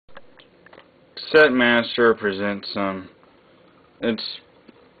Cassette Master presents it's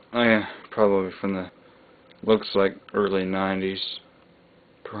probably from the looks like early 90s,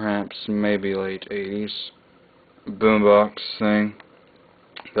 perhaps maybe late 80s boombox thing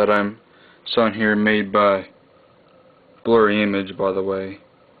that I'm showing here, made by blurry image, by the way.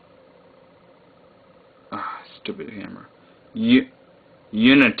 Stupid hammer.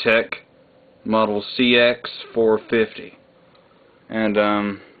 Unitech model CX450, and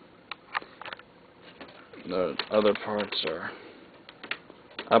the other parts are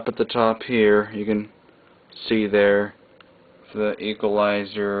up at the top here. You can see the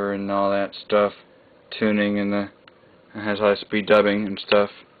equalizer and all that stuff, tuning, and it has high-speed dubbing and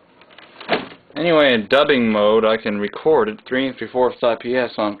stuff. Anyway, in dubbing mode, I can record at 3 3/4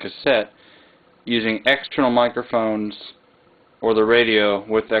 IPS on cassette using external microphones or the radio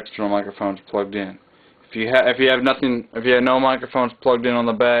with external microphones plugged in. If you have no microphones plugged in on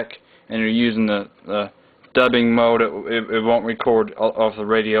the back and you're using the dubbing mode, it won't record off the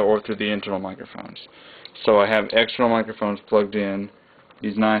radio or through the internal microphones. So I have external microphones plugged in,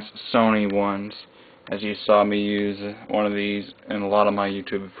 these nice Sony ones, as you saw me use one of these in a lot of my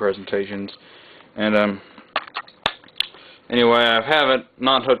YouTube presentations. And anyway, I have it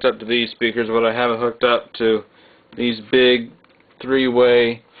not hooked up to these speakers, but I have it hooked up to these big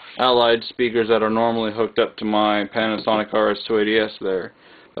 3-way Allied speakers that are normally hooked up to my Panasonic RS-280S there.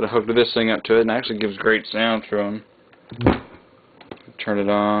 But I hooked this thing up to it, and it actually gives great sound through them. Turn it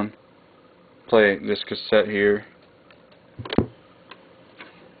on. Play this cassette here.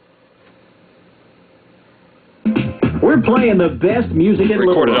 We're playing the best music in the world.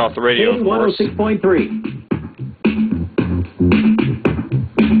 Recorded off the radio, of course. 106.3.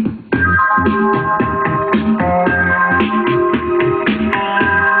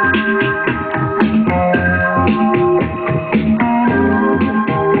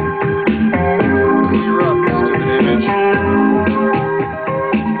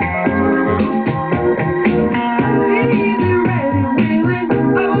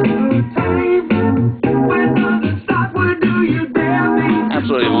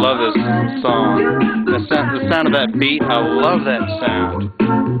 Absolutely love this song. The sound of that beat, I love that sound.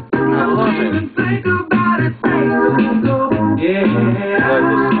 I love it. Love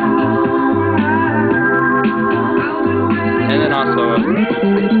this sound. And then also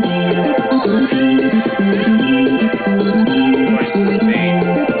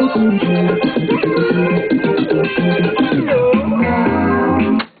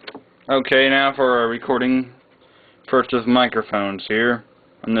okay, now for a recording first with microphones here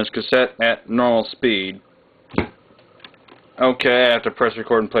on this cassette at normal speed. Okay, I have to press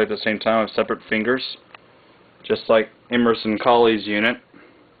record and play at the same time with separate fingers, just like Emerson Colley's unit.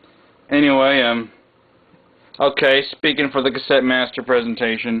 Anyway, okay, speaking for the Cassette Master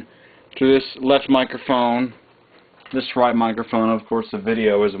presentation, to this left microphone, this right microphone, of course the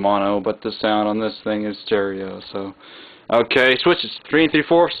video is mono, but the sound on this thing is stereo, so. Okay, switches 3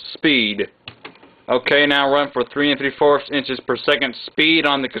 3/4 speed. Okay, now run for 3 3/4 inches per second speed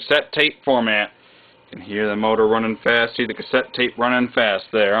on the cassette tape format. You can hear the motor running fast, see the cassette tape running fast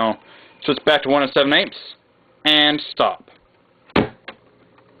there. I'll switch back to 1 7/8 and stop.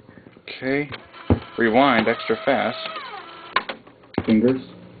 Okay, rewind extra fast. Fingers,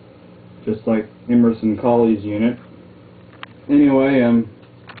 just like Emerson Colley's unit. Anyway,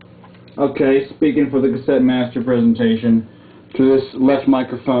 okay, speaking for the Cassette Master presentation, to this left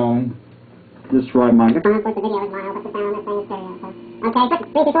microphone, this right microphone.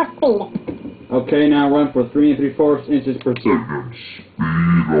 Okay, now run for 3 3/4 inches per second. Speed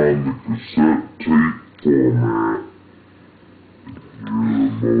on the cassette tape format.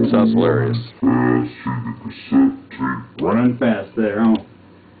 Sounds hilarious. Fast, see the cassette tape Running fast there, huh?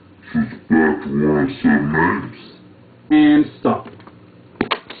 switch back to 1 7/8. And stop.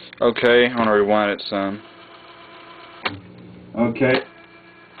 Okay, I want to rewind it some. Okay,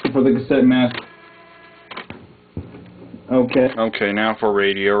 for the Cassette Master. Okay. Okay, now for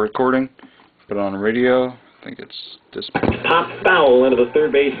radio recording. Put it on radio. I think it's this. Pop foul into the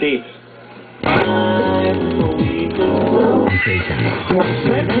third base seats.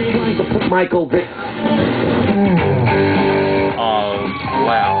 Michael Vick.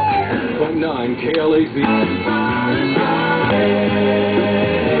 Loud. 9 KLAZ.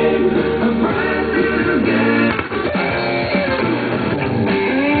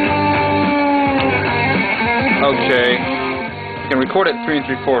 Okay, you can record at 3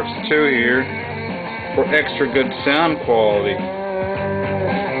 3/4 too here for extra good sound quality.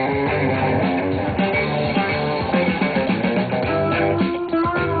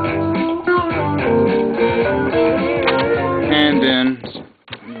 And then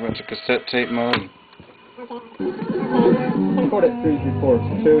We went to cassette tape mode. Record it 3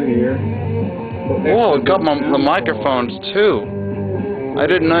 3/4 2 here. Whoa, it got the microphones too. I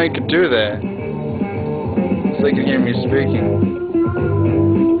didn't know you could do that. So they could hear me speaking.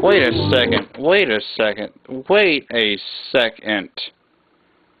 Wait a second. Wait a second. Wait a second.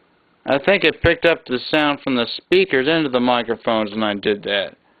 I think it picked up the sound from the speakers into the microphones when I did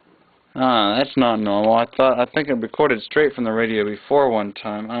that. That's not normal. I think it recorded straight from the radio before one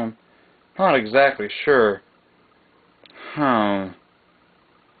time. I'm not exactly sure.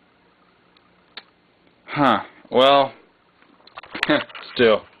 Well,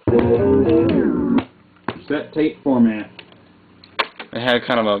 still. Cassette tape format. It had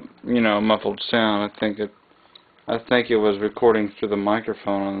kind of a, muffled sound. I think it was recording through the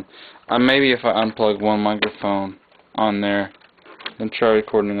microphone. Maybe if I unplug one microphone on there, then try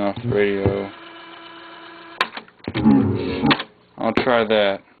recording off the radio. I'll try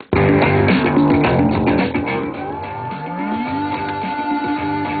that.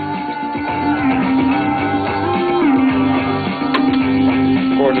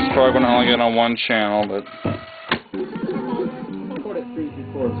 Of course, it's probably going to only get on one channel, but. Record it 3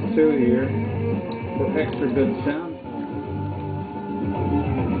 3/4 2 here for extra good sound.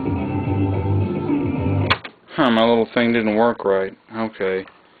 My little thing didn't work right. Okay.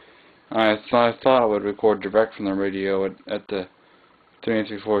 I thought it would record direct from the radio at the 3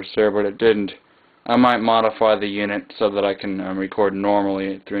 3/4 there, but it didn't. I might modify the unit so that I can record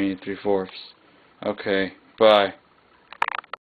normally at 3 3/4. Okay. Bye.